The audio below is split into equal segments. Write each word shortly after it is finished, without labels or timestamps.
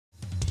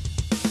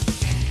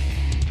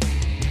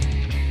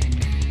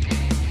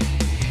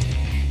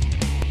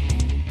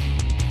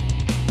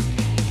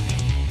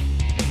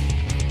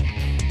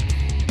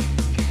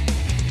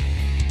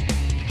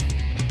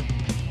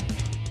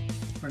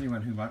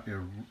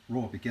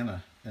raw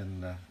beginner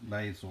in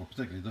lathes, or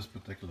particularly this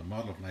particular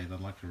model of lathe, I'd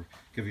like to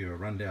give you a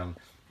rundown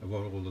of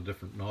what all the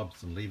different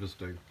knobs and levers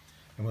do.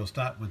 And we'll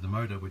start with the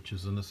motor, which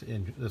is in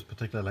this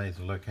particular lathe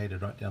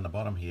located right down the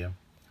bottom here.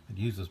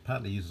 It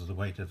partly uses the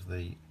weight of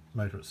the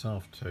motor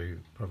itself to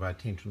provide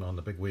tension on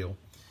the big wheel.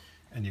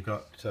 And you've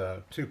got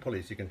two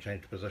pulleys you can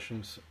change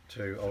positions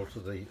to alter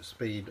the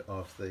speed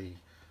of the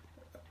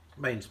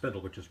main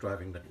spindle, which is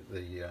driving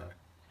the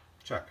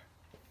chuck.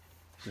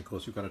 And of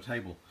course, you've got a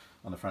table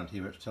on the front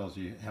here which tells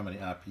you how many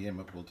RPM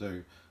it will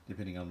do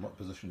depending on what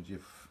positions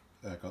you've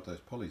got those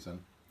pulleys in.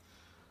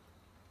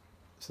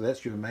 So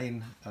that's your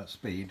main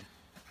speed.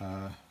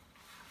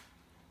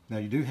 Now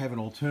you do have an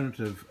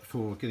alternative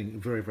for getting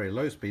very, very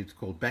low speeds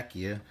called back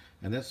gear,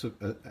 and that's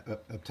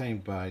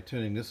obtained by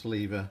turning this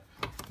lever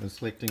and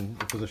selecting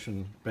the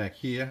position back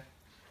here,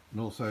 and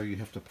also you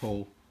have to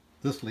pull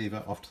this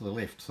lever off to the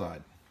left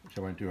side, which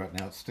I won't do right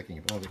now, it's sticking,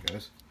 but there it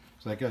goes.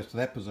 So that goes to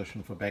that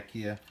position for back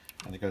gear,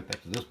 and it goes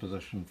back to this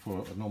position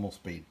for a normal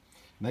speed.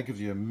 And that gives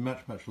you a much,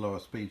 much lower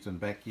speeds than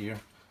back gear.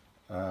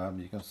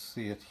 You can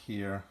see it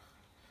here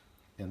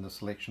in the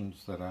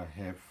selections that I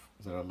have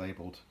that are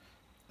labelled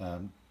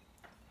AD.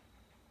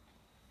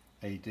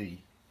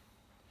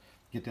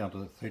 Get down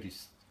to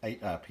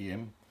 38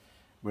 RPM,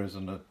 whereas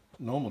in a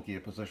normal gear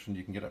position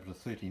you can get up to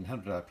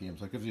 1300 RPM,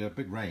 so it gives you a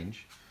big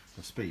range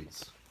of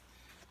speeds.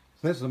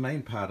 So that's the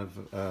main part of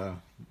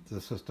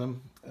the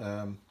system.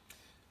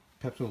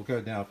 Perhaps we'll go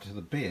now to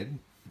the bed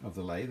of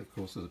the lathe. Of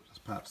course, there's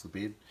parts of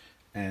the bed,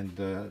 and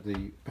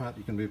the part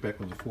you can move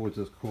backwards and forwards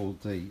is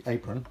called the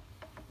apron.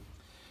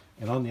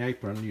 And on the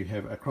apron you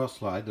have a cross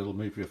slide that will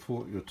move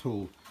your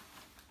tool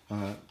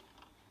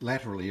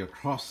laterally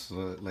across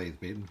the lathe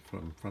bed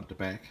from front to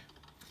back.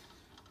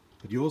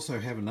 But you also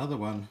have another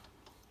one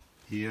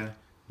here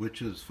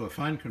which is for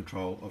fine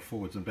control of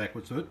forwards and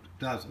backwards. So it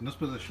does, in this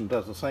position,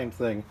 does the same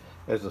thing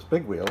as this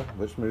big wheel,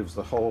 which moves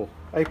the whole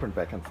apron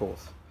back and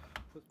forth.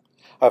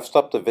 I've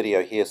stopped the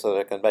video here so that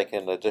I can make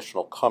an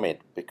additional comment,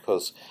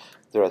 because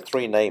there are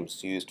three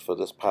names used for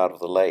this part of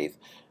the lathe.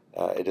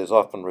 It is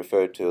often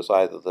referred to as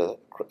either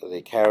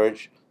the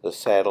carriage, the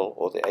saddle,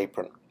 or the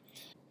apron.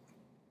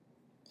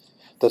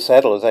 The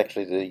saddle is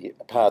actually the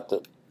part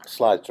that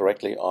slides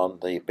directly on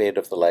the bed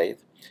of the lathe,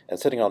 and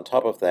sitting on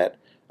top of that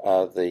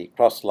are the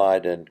cross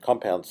slide and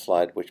compound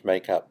slide, which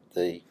make up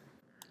the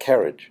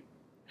carriage.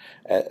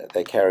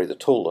 They carry the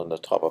tool on the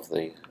top of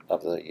the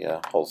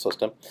whole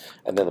system,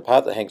 and then the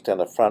part that hangs down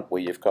the front,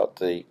 where you've got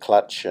the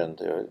clutch and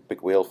the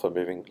big wheel for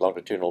moving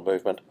longitudinal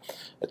movement,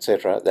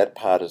 etc., that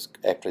part is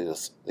actually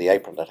the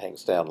apron that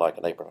hangs down like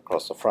an apron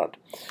across the front.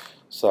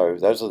 So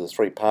those are the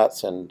three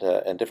parts, and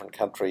in different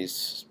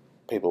countries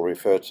people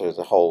refer to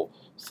the whole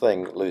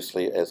thing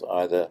loosely as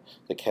either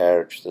the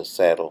carriage, the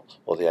saddle,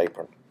 or the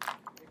apron.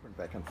 Apron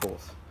back and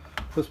forth.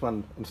 This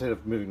one, instead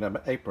of moving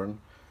the apron,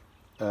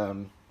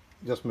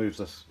 just moves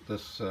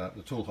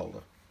the tool holder.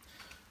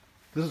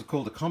 This is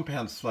called the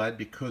compound slide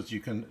because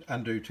you can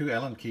undo two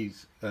Allen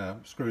keys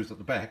screws at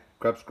the back,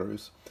 grub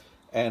screws,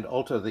 and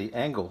alter the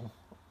angle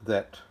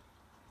that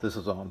this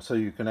is on, so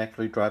you can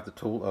actually drive the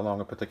tool along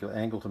a particular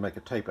angle to make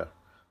it taper.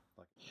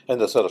 In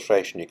this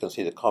illustration you can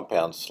see the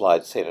compound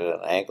slide set at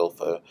an angle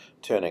for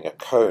turning a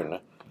cone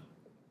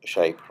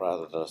shape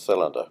rather than a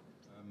cylinder.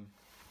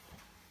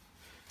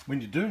 When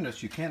you're doing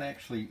this, you can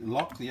actually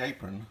lock the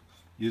apron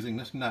using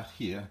this nut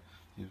here.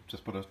 You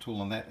just put a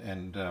tool on that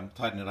and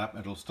tighten it up,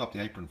 and it'll stop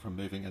the apron from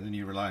moving, and then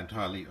you rely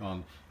entirely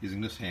on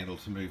using this handle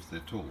to move the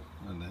tool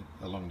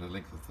along the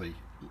length of the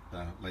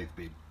lathe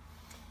bed.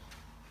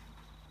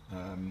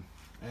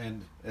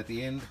 And at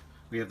the end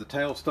we have the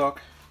tailstock.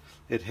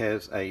 It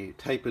has a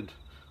tapered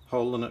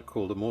hole in it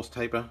called a Morse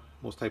taper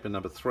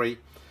number 3,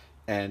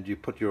 and you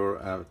put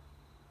your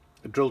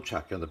drill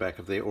chuck in the back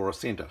of there, or a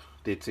center,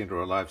 dead center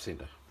or a live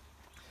center.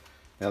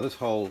 Now this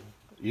whole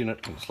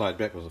unit can slide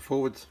backwards and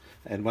forwards,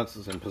 and once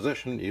it's in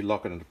position you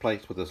lock it into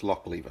place with this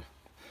lock lever,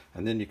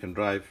 and then you can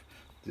drive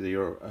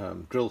your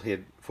drill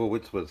head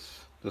forwards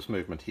with this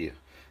movement here.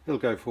 It'll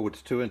go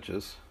forwards 2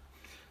 inches.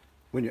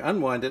 When you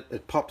unwind it,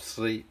 it pops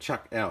the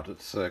chuck out.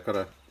 It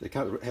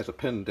has a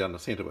pin down the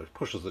center which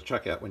pushes the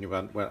chuck out when you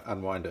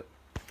unwind it.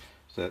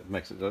 So it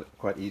makes it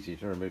quite easy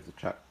to remove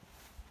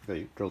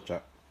the drill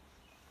chuck.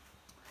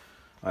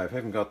 I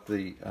haven't got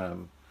the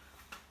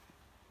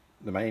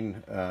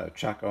main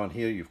chuck on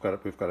here. We've got a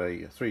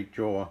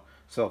 3-jaw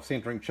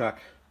self-centering chuck,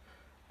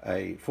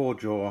 a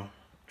 4-jaw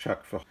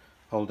chuck for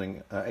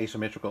holding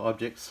asymmetrical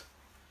objects,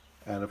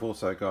 and I've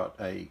also got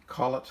a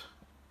collet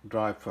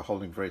drive for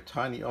holding very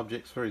tiny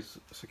objects very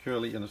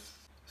securely in a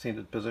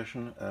centered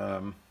position,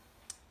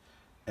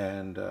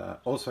 and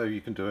also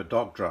you can do a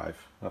dog drive.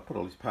 I've put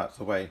all these parts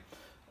away,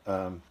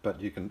 but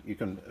you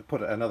can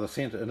put another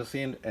center in this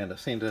end and a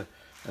center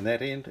in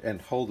that end,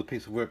 and hold the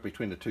piece of work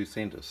between the two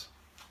centers.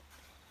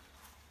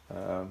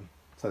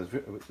 So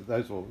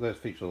those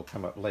features will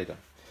come up later.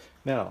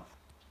 Now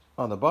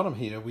on the bottom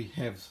here we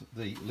have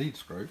the lead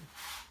screw,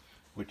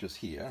 which is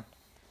here,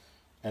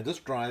 and this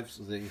drives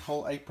the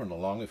whole apron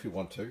along if you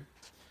want to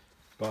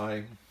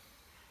by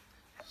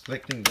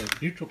selecting the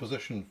neutral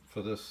position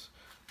for this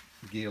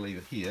gear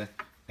lever here,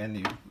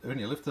 and when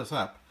you lift this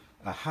up,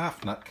 a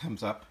half nut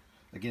comes up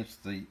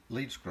against the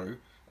lead screw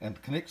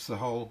and connects the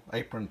whole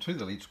apron to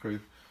the lead screw,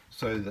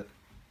 so that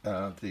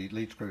the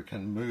lead screw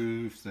can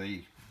move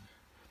the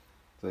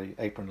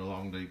apron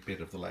along the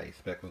bed of the lathe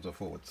backwards or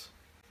forwards.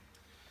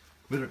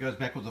 Whether it goes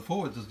backwards or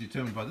forwards is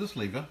determined by this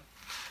lever,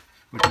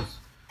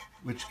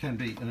 which can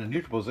be in a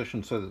neutral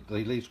position so that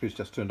the lead screw is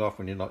just turned off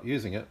when you're not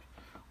using it,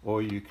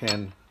 or you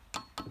can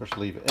push the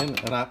lever in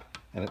and up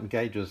and it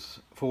engages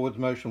forwards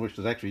motion, which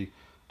is actually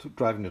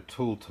driving the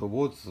tool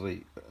towards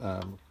the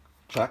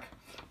chuck,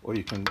 or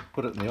you can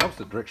put it in the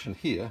opposite direction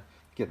here,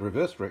 get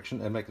reverse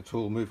direction and make the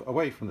tool move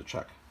away from the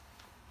chuck.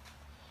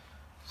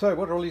 So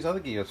what are all these other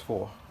gears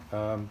for?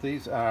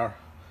 These are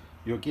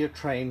your gear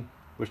train,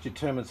 which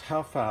determines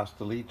how fast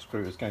the lead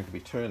screw is going to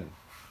be turning.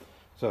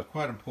 So it's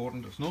quite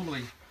important. It's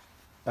normally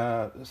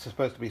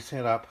supposed to be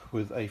set up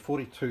with a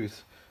 40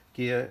 tooth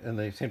gear in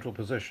the central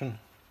position.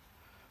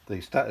 The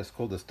stud is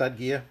called the stud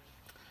gear,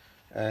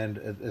 and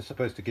it's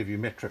supposed to give you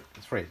metric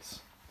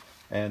threads.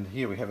 And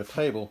here we have a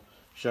table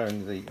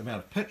showing the amount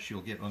of pitch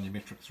you'll get on your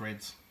metric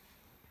threads.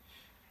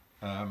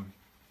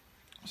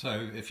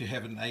 So if you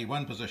have an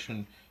A1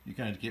 position, you're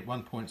going to get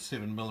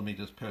 1.7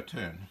 millimeters per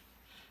turn,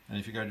 and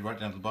if you go right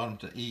down to the bottom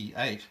to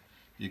E8,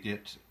 you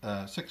get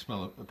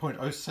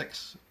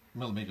 0.06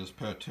 millimeters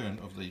per turn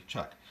of the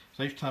chuck.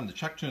 So each time the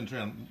chuck turns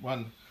around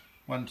one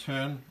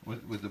turn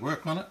with the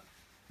work on it,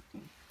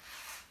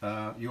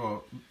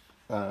 your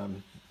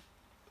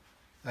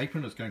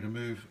apron is going to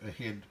move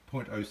ahead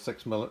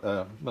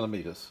 0.06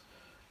 millimeters,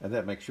 and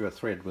that makes you a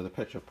thread with a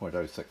pitch of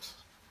 0.06.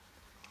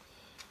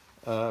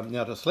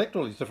 Now to select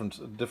all these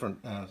different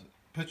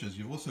pitches,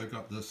 you've also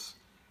got this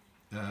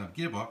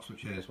gearbox,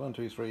 which has 1,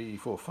 2, 3,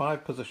 4,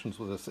 5 positions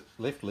with the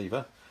left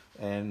lever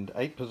and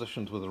 8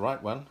 positions with the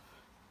right one.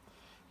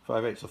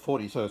 5/8 of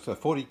 40, so it's a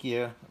 40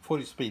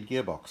 speed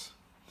gearbox,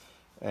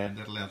 and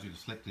that allows you to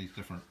select these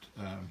different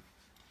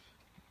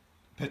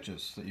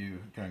pitches that you're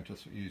going to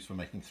use for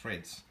making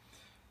threads.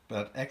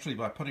 But actually,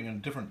 by putting in a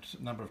different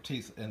number of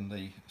teeth in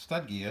the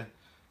stud gear,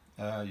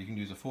 you can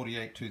use a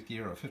 48 tooth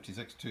gear or a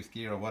 56 tooth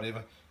gear or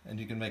whatever, and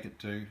you can make it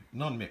to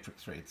non-metric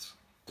threads.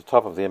 At the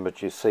top of the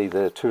image you see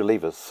the two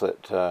levers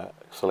that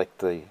select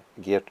the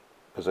gear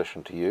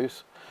position to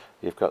use.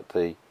 You've got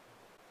the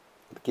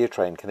gear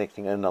train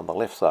connecting in on the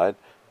left side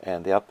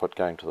and the output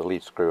going to the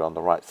lead screw on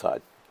the right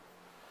side.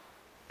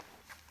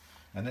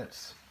 And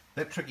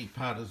that tricky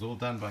part is all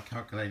done by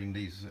calculating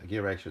these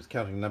gear ratios,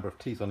 counting the number of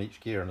teeth on each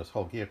gear in this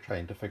whole gear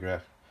train to figure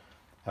out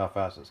how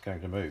fast it's going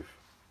to move.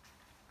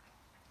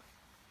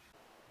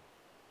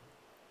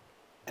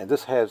 And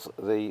this has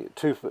the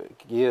two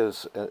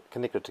gears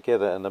connected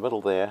together in the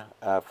middle there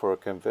for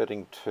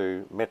converting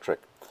to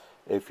metric.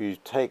 If you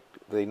take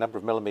the number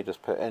of millimeters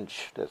per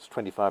inch, that's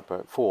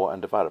 25.4,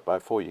 and divide it by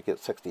 4, you get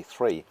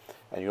 63.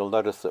 And you'll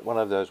notice that one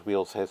of those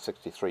wheels has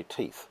 63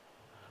 teeth.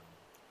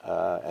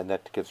 And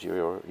that gives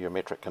you your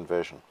metric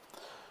conversion.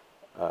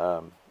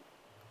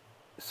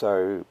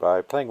 So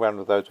by playing around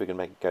with those, we can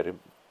make it go to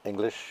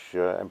English,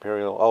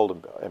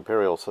 old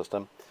imperial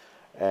system.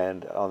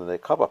 And on the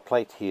copper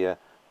plate here,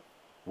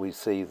 we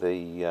see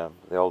the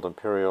old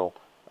imperial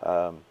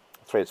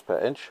threads per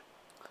inch,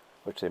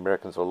 which the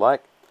Americans will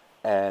like.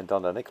 And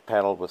on the next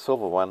panel, with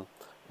silver one,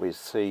 we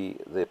see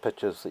the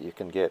pitches that you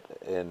can get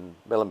in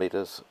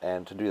millimeters.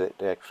 And to do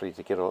that, actually,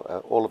 to get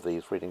all of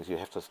these readings, you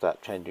have to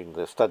start changing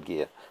the stud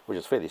gear, which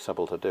is fairly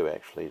simple to do,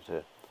 actually,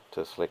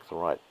 to select the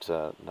right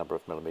number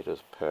of millimeters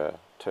per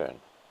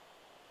turn.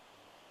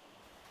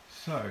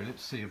 So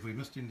let's see if we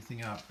missed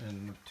anything out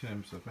in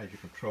terms of major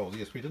control.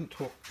 Yes, we didn't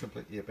talk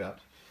completely about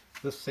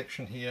this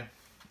section here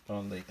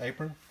on the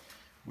apron.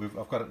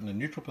 I've got it in a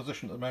neutral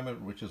position at the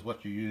moment, which is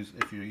what you use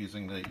if you're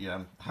using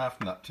the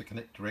half nut to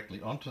connect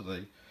directly onto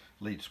the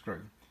lead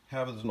screw.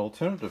 However, there's an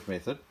alternative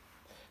method,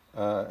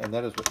 and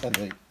that is in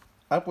the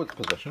upwards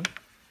position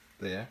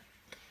there.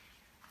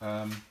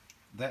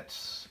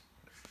 That's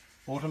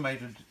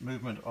automated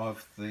movement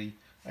of the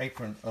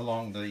apron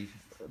along the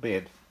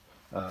bed.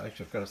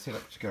 Actually, I've got it set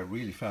up to go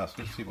really fast.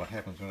 Let's see what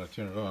happens when I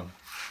turn it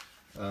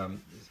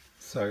on.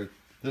 So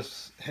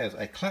this has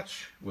a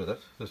clutch with it.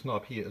 This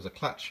knob here is a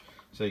clutch,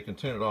 so you can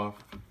turn it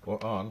off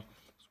or on.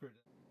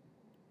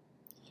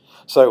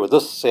 So with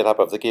this setup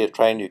of the gear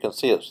train, you can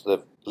see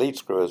the lead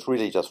screw is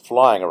really just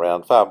flying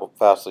around far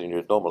faster than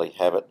you'd normally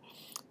have it.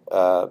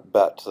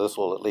 But this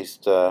will at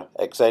least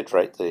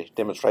exaggerate the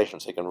demonstration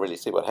so you can really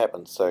see what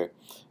happens. So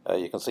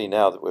you can see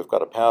now that we've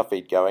got a power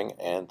feed going,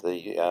 and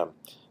the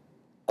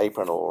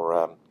apron,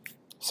 or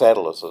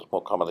saddle as it's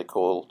more commonly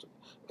called,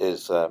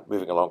 is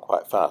moving along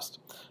quite fast.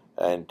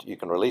 And you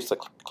can release the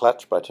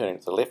clutch by turning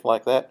to the left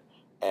like that,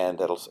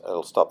 and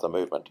it'll stop the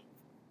movement.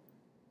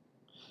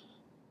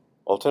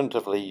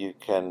 Alternatively, you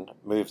can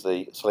move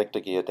the selector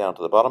gear down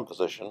to the bottom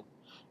position,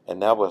 and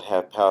now we'll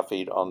have power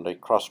feed on the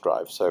cross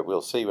drive. So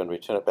we'll see when we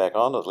turn it back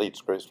on, the lead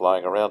screw is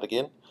flying around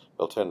again.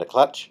 We'll turn the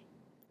clutch.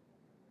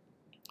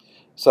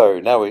 So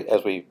now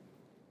as we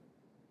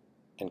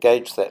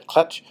engage that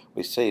clutch,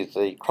 we see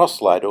the cross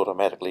slide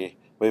automatically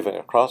moving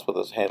across with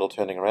this handle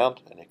turning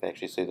around, and you can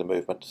actually see the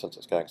movement since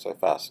it's going so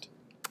fast.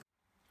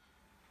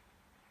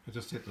 I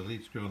just set the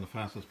lead screw in the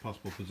fastest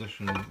possible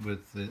position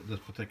with this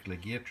particular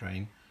gear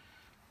train,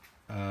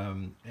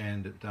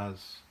 and it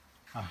does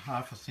a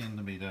 ½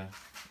 centimetre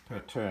per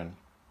turn.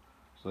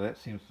 So that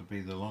seems to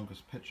be the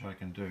longest pitch I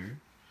can do,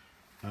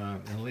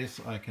 unless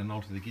I can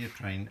alter the gear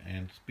train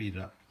and speed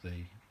up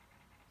the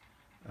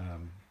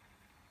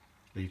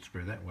lead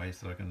screw that way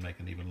so I can make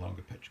an even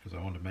longer pitch, because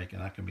I want to make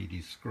an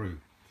Archimedes screw,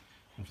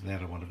 and for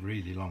that I want a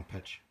really long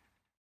pitch.